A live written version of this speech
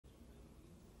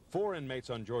4 inmates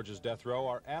on Georgia's death row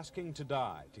are asking to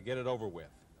die, to get it over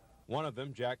with. One of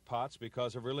them, Jack Potts,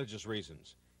 because of religious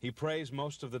reasons. He prays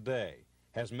most of the day,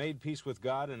 has made peace with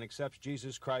God, and accepts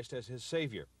Jesus Christ as his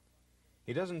Savior.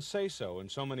 He doesn't say so in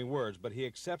so many words, but he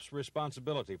accepts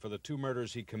responsibility for the 2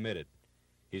 murders he committed.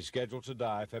 He's scheduled to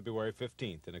die February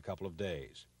 15th in a couple of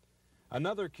days.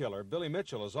 Another killer, Billy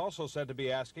Mitchell, is also said to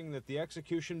be asking that the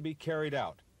execution be carried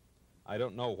out. I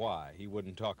don't know why. He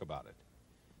wouldn't talk about it.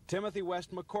 Timothy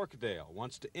West McCorquodale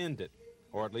wants to end it,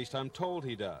 or at least I'm told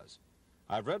he does.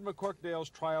 I've read McCorquodale's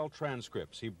trial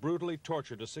transcripts. He brutally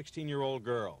tortured a 16-year-old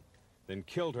girl, then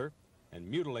killed her and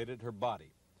mutilated her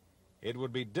body. It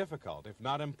would be difficult, if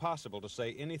not impossible, to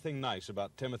say anything nice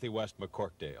about Timothy West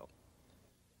McCorquodale.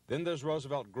 Then there's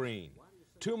Roosevelt Green.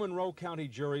 2 Monroe County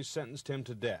juries sentenced him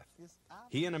to death.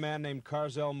 He and a man named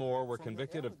Carzell Moore were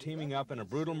convicted of teaming up in a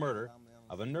brutal murder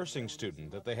of a nursing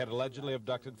student that they had allegedly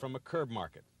abducted from a curb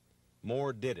market.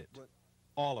 Moore did it,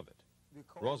 all of it.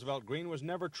 Roosevelt Green was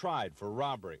never tried for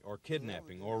robbery or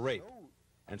kidnapping or rape,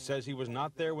 and says he was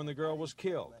not there when the girl was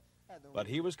killed. But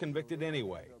he was convicted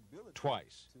anyway,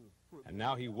 twice. And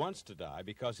now he wants to die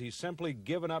because he's simply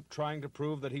given up trying to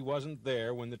prove that he wasn't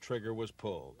there when the trigger was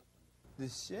pulled. The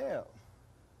sheriff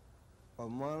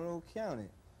of Monroe County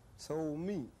told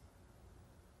me,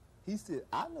 he said,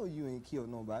 I know you ain't killed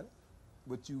nobody,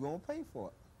 but you gonna pay for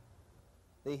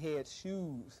it. They had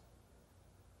shoes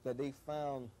that they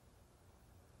found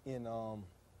in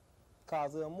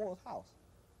Carzell Moore's house,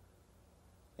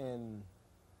 and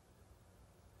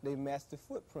they matched the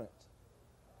footprint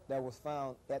that was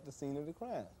found at the scene of the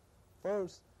crime.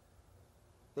 First,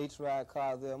 they tried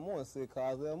Carzell Moore and said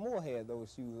Carzell Moore had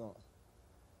those shoes on.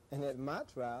 And at my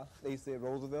trial, they said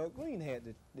Roosevelt Green had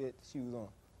the shoes on.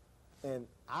 And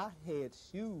I had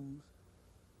shoes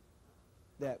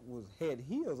that had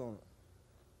heels on them.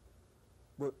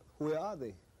 But where are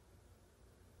they?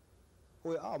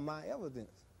 Where are my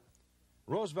evidence?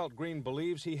 Roosevelt Green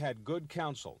believes he had good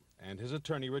counsel, and his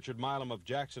attorney, Richard Milam of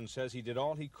Jackson, says he did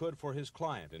all he could for his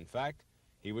client. In fact,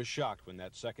 he was shocked when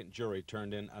that second jury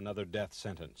turned in another death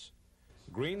sentence.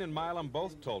 Green and Milam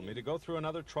both told me to go through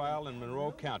another trial in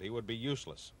Monroe County would be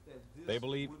useless. They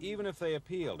believe even if they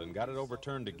appealed and got it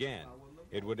overturned again,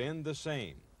 it would end the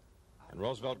same. And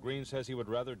Roosevelt Green says he would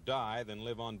rather die than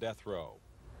live on death row.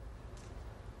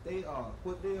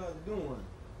 What they are doing,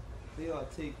 they are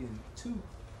taking 2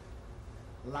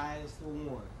 lives for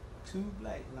one, 2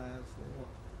 black lives for one,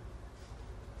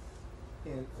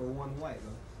 and for 1 white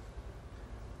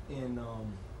one, and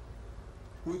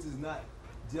which is not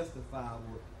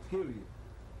justifiable, period.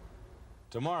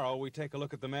 Tomorrow we take a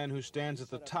look at the man who stands at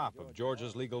the top of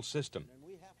Georgia's legal system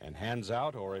and hands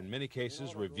out, or in many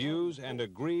cases reviews and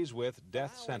agrees with,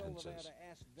 death sentences.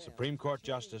 Supreme Court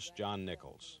Justice John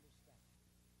Nichols.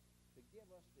 To give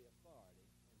us the authority